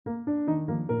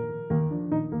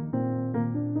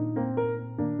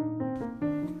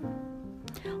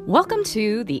Welcome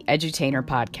to the Edutainer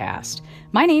Podcast.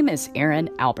 My name is Erin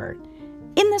Albert.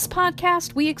 In this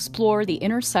podcast, we explore the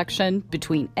intersection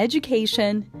between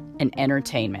education and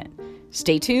entertainment.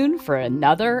 Stay tuned for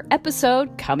another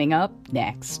episode coming up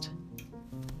next.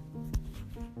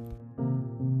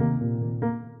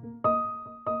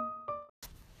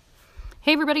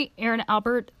 Hey everybody, Erin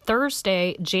Albert,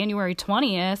 Thursday, January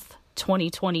 20th,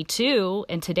 2022,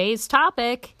 and today's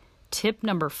topic, tip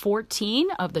number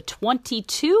 14 of the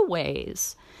 22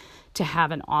 ways to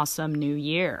have an awesome new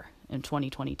year in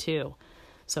 2022.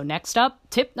 So next up,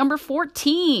 tip number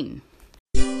 14.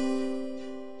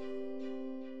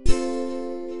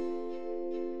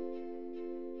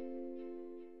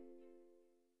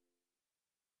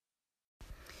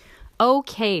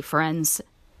 Okay, friends.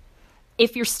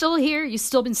 If you're still here, you've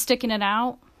still been sticking it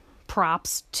out,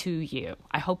 props to you.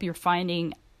 I hope you're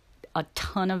finding a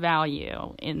ton of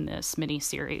value in this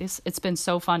mini-series. It's been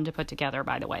so fun to put together,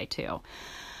 by the way, too.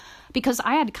 Because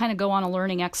I had to kind of go on a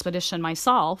learning expedition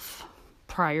myself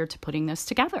prior to putting this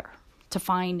together to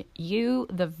find you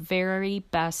the very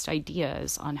best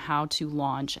ideas on how to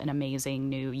launch an amazing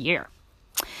new year.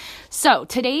 So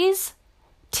today's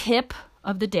tip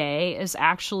of the day is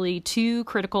actually two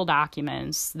critical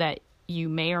documents that you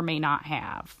may or may not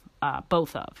have,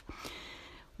 both of.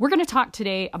 We're going to talk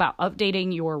today about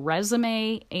updating your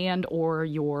resume and or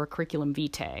your curriculum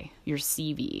vitae, your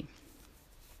CV.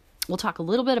 We'll talk a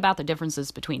little bit about the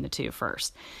differences between the two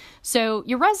first. So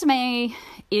your resume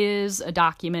is a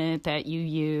document that you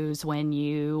use when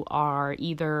you are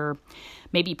either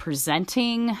maybe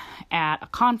presenting at a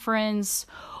conference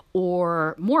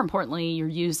or more importantly, you're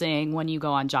using when you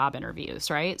go on job interviews,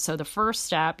 right? So the first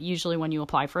step, usually when you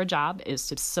apply for a job, is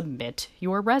to submit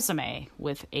your resume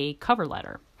with a cover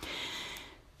letter.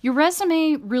 Your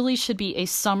resume really should be a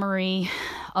summary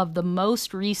of the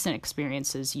most recent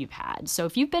experiences you've had. So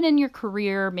if you've been in your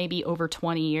career maybe over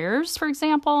 20 years, for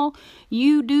example,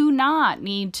 you do not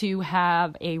need to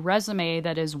have a resume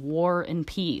that is War and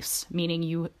Peace, meaning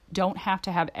you don't have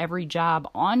to have every job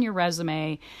on your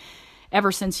resume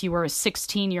ever since you were a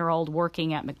 16-year-old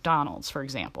working at McDonald's, for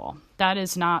example. That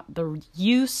is not the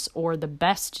use or the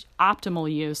best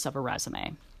optimal use of a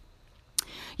resume.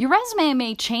 Your resume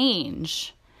may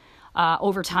change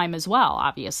over time as well,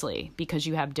 obviously, because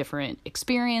you have different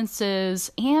experiences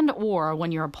and or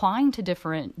when you're applying to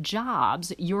different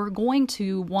jobs, you're going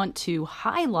to want to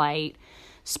highlight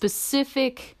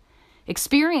specific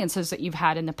experiences that you've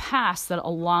had in the past that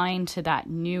align to that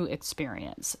new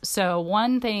experience. So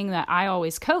one thing that I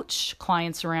always coach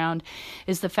clients around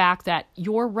is the fact that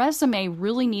your resume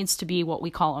really needs to be what we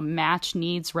call a match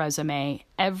needs resume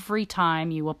every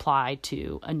time you apply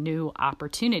to a new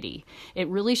opportunity. It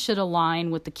really should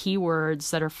align with the keywords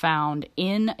that are found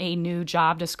in a new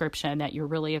job description that you're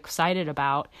really excited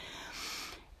about.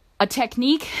 A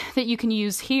technique that you can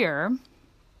use here,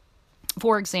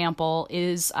 for example,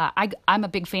 is I'm a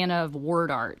big fan of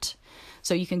word art.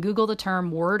 So you can Google the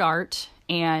term word art,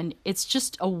 and it's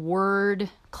just a word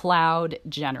cloud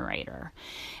generator.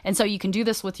 And so you can do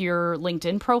this with your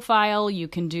LinkedIn profile. You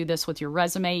can do this with your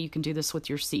resume. You can do this with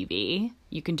your CV.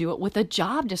 You can do it with a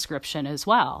job description as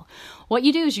well. What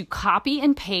you do is you copy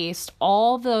and paste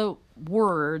all the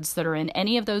words that are in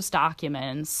any of those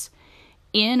documents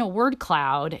in a word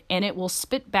cloud, and it will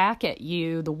spit back at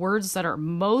you the words that are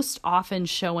most often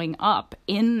showing up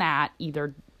in that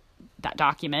either that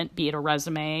document, be it a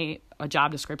resume, a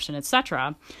job description,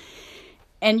 etc.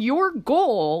 And your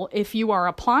goal, if you are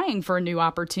applying for a new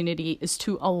opportunity, is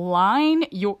to align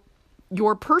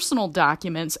your personal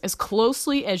documents as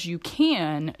closely as you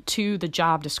can to the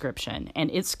job description and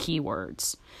its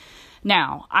keywords.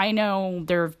 Now, I know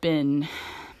there have been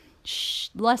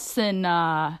less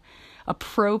than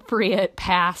appropriate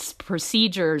past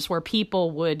procedures where people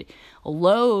would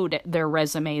load their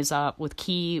resumes up with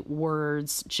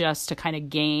keywords just to kind of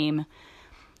game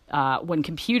when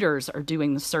computers are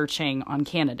doing the searching on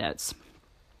candidates.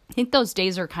 I think those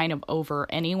days are kind of over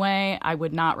anyway. I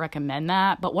would not recommend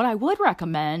that. But what I would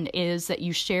recommend is that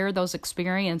you share those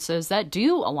experiences that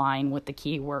do align with the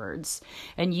keywords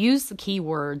and use the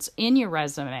keywords in your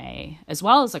resume as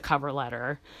well as a cover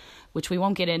letter, which we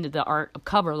won't get into the art of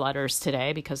cover letters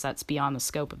today because that's beyond the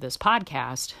scope of this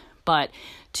podcast, but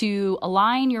to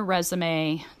align your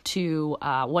resume to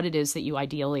what it is that you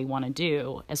ideally want to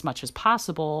do as much as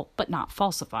possible, but not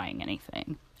falsifying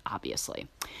anything, obviously.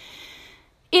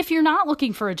 If you're not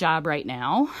looking for a job right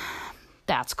now,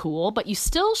 That's cool, but you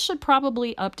still should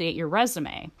probably update your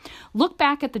resume. Look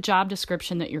back at the job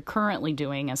description that you're currently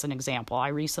doing as an example. I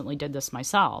recently did this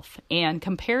myself, and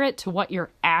compare it to what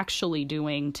you're actually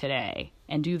doing today.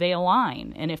 And do they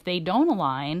align? And if they don't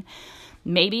align,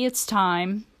 maybe it's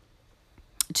time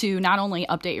to not only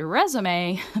update your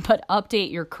resume, but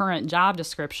update your current job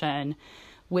description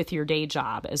with your day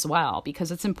job as well,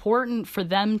 because it's important for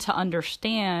them to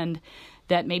understand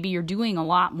that maybe you're doing a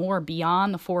lot more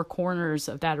beyond the four corners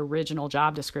of that original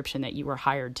job description that you were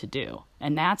hired to do.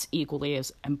 And that's equally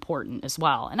as important as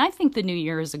well. And I think the new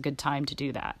year is a good time to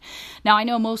do that. Now, I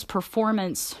know most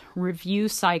performance review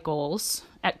cycles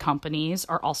at companies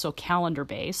are also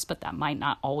calendar-based, but that might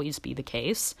not always be the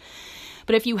case.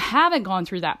 But if you haven't gone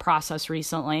through that process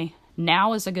recently,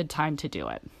 now is a good time to do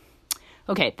it.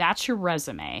 Okay, that's your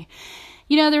resume.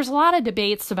 There's a lot of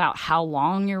debates about how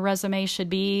long your resume should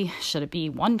be. Should it be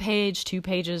 1 page, 2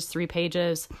 pages, 3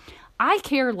 pages? I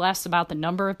care less about the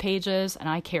number of pages, and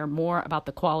I care more about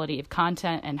the quality of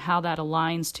content and how that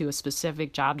aligns to a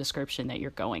specific job description that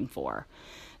you're going for.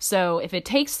 So if it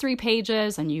takes 3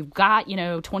 pages and you've got,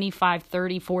 25,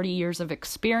 30, 40 years of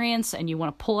experience and you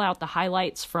want to pull out the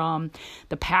highlights from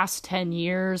the past 10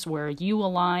 years where you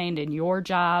aligned in your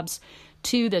jobs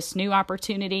to this new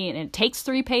opportunity and it takes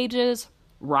 3 pages,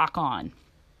 rock on.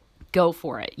 Go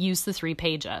for it. Use the 3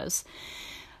 pages.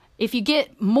 If you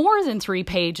get more than 3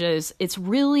 pages, it's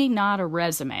really not a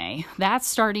resume. That's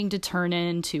starting to turn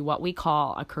into what we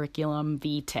call a curriculum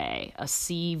vitae, a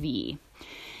CV.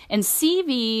 And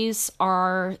CVs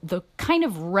are the kind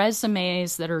of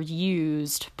resumes that are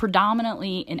used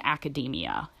predominantly in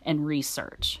academia and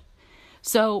research.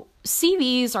 So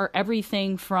CVs are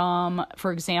everything from,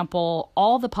 for example,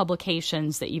 all the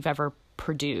publications that you've ever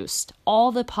produced,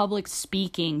 all the public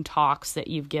speaking talks that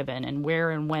you've given and where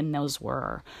and when those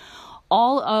were,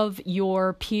 all of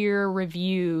your peer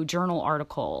review journal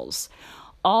articles,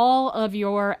 all of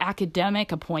your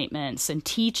academic appointments and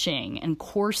teaching and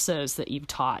courses that you've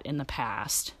taught in the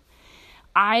past.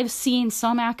 I've seen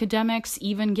some academics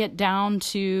even get down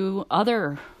to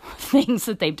other things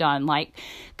that they've done, like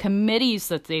committees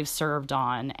that they've served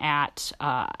on at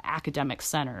academic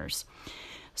centers.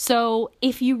 So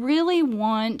if you really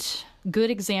want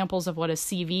good examples of what a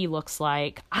CV looks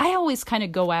like, I always kind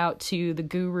of go out to the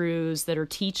gurus that are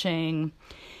teaching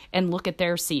and look at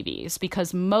their CVs,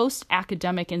 because most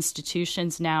academic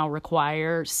institutions now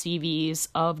require CVs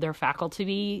of their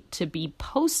faculty to be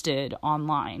posted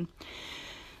online.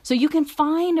 So you can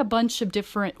find a bunch of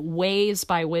different ways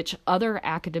by which other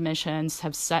academicians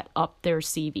have set up their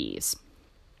CVs.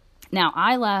 Now,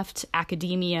 I left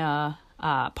academia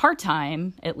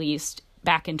part-time, at least,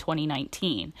 back in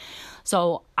 2019.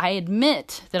 So I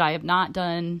admit that I have not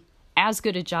done as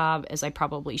good a job as I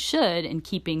probably should in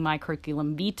keeping my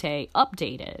curriculum vitae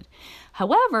updated.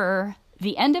 However,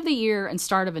 the end of the year and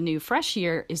start of a new fresh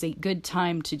year is a good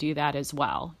time to do that as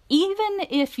well. Even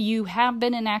if you have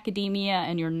been in academia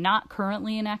and you're not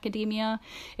currently in academia,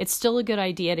 it's still a good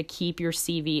idea to keep your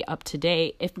CV up to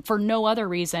date. If for no other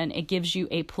reason, it gives you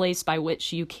a place by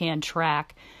which you can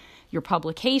track your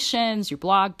publications, your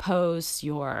blog posts,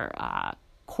 your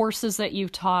courses that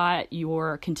you've taught,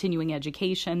 your continuing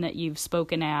education that you've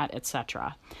spoken at,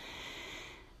 etc.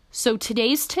 So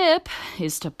today's tip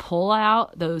is to pull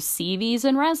out those CVs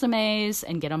and resumes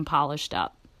and get them polished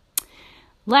up.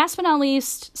 Last but not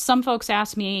least, some folks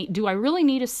ask me, do I really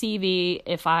need a CV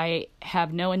if I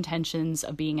have no intentions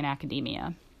of being in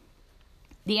academia?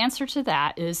 The answer to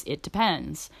that is it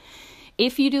depends.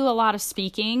 If you do a lot of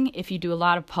speaking, if you do a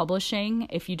lot of publishing,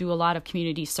 if you do a lot of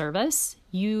community service,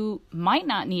 you might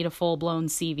not need a full-blown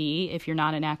CV if you're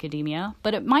not in academia,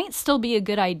 but it might still be a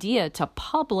good idea to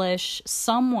publish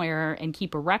somewhere and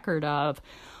keep a record of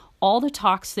all the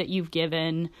talks that you've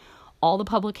given, all the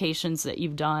publications that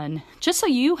you've done, just so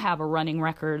you have a running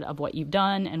record of what you've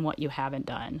done and what you haven't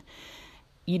done.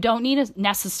 You don't need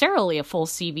necessarily a full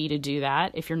CV to do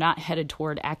that if you're not headed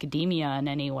toward academia in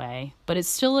any way, but it's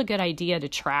still a good idea to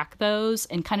track those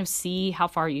and kind of see how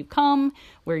far you've come,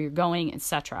 where you're going,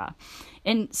 etc.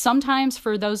 And sometimes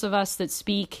for those of us that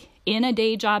speak in a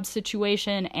day job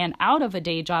situation and out of a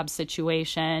day job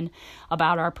situation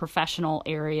about our professional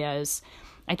areas,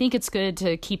 I think it's good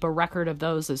to keep a record of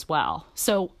those as well.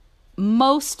 So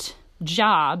most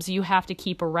jobs, you have to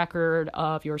keep a record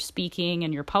of your speaking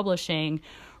and your publishing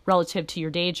relative to your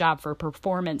day job for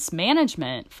performance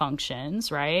management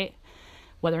functions, right?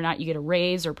 Whether or not you get a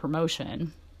raise or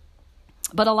promotion.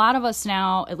 But a lot of us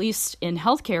now, at least in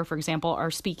healthcare, for example,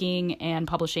 are speaking and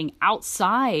publishing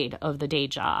outside of the day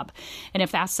job. And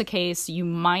if that's the case, you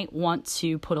might want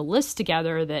to put a list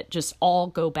together that just all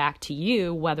go back to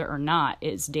you, whether or not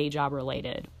it's day job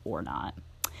related or not.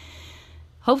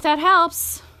 Hope that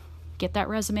helps. Get that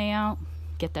resume out,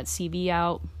 get that CV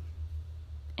out,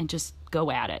 and just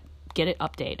go at it. Get it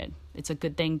updated. It's a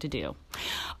good thing to do.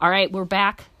 All right, we're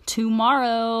back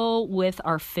tomorrow with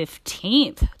our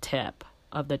 15th tip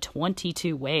of the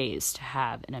 22 ways to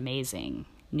have an amazing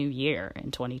new year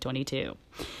in 2022.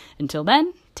 Until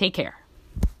then, take care.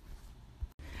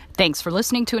 Thanks for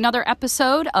listening to another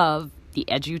episode of The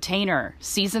Edutainer,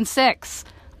 Season 6.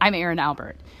 I'm Erin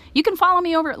Albert. You can follow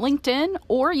me over at LinkedIn,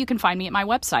 or you can find me at my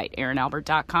website,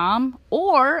 erinalbert.com.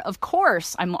 Or, of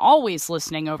course, I'm always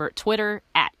listening over at Twitter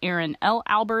at Erin L.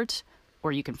 Albert,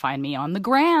 or you can find me on the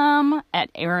gram at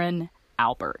Erin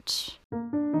Albert.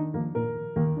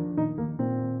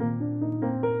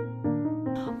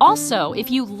 Also,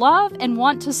 if you love and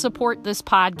want to support this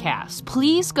podcast,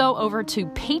 please go over to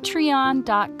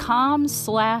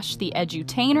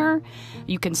patreon.com/theedutainer.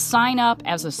 You can sign up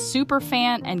as a super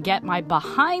fan and get my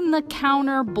behind the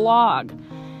counter blog,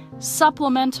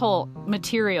 supplemental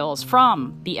materials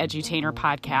from the Edutainer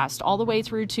podcast, all the way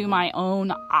through to my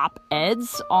own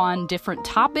op-eds on different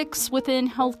topics within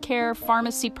healthcare,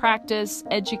 pharmacy practice,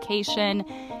 education,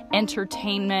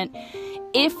 entertainment.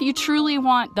 If you truly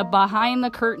want the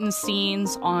behind-the-curtain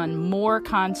scenes on more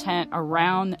content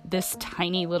around this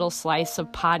tiny little slice of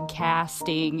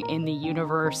podcasting in the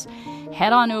universe,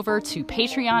 head on over to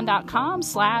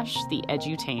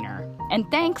patreon.com/theedutainer.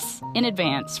 And thanks in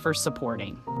advance for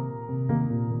supporting.